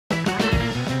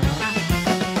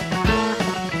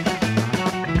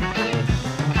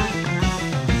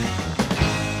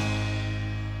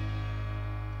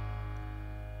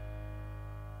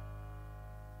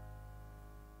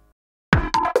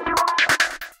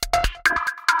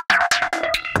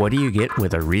What do you get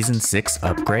with a Reason 6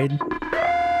 upgrade?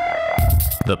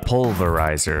 The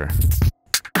Pulverizer.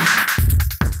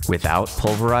 Without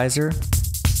Pulverizer?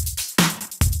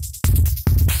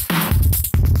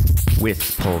 With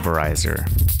Pulverizer.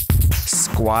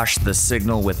 Squash the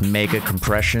signal with mega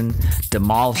compression,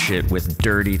 demolish it with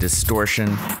dirty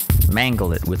distortion,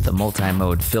 mangle it with the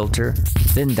multi-mode filter,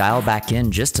 then dial back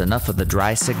in just enough of the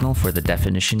dry signal for the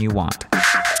definition you want.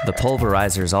 The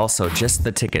Pulverizer is also just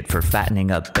the ticket for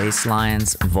fattening up bass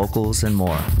lines, vocals, and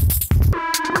more.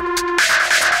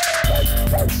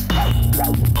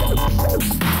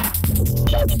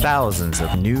 Thousands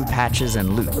of new patches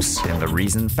and loops in the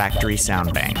Reason Factory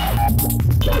Sound Bank.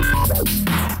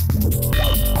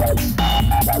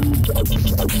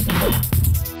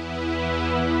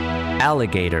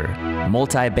 Alligator,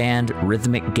 multi-band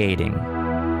rhythmic gating.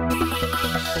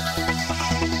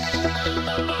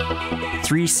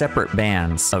 3 separate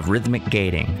bands of rhythmic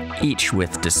gating, each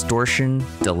with distortion,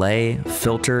 delay,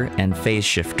 filter, and phase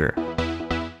shifter.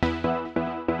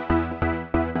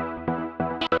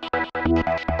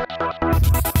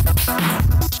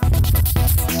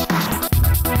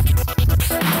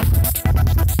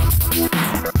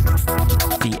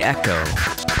 The Echo,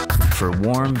 for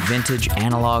warm vintage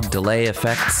analog delay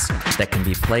effects that can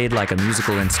be played like a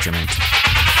musical instrument.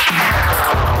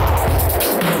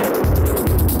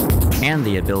 And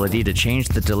the ability to change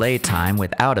the delay time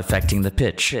without affecting the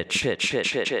pitch.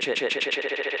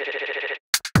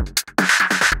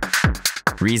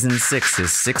 Reason 6 is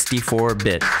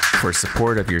 64-bit for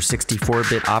support of your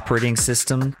 64-bit operating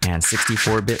system and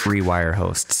 64-bit rewire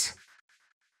hosts.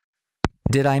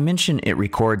 Did I mention it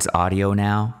records audio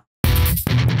now?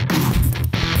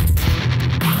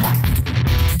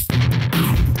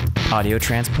 Audio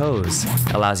Transpose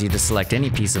allows you to select any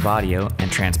piece of audio and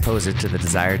transpose it to the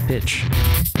desired pitch.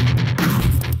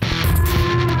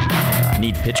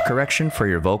 Need pitch correction for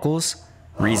your vocals?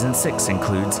 Reason 6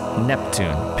 includes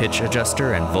Neptune, pitch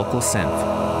adjuster, and vocal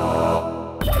synth.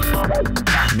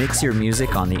 Mix your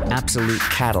music on the absolute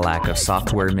Cadillac of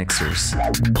software mixers.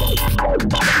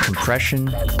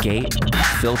 Compression, gate,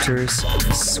 filters,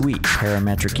 sweet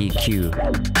parametric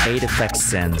EQ, 8 effect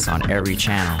sends on every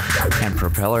channel, and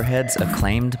Propellerhead's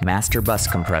acclaimed master bus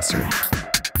compressor.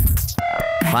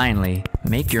 Finally,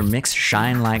 make your mix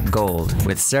shine like gold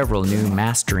with several new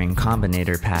mastering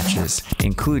combinator patches,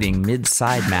 including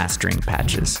mid-side mastering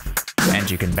patches. And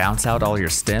you can bounce out all your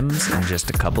stems in just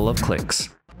a couple of clicks.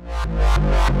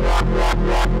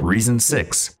 Reason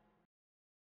 6.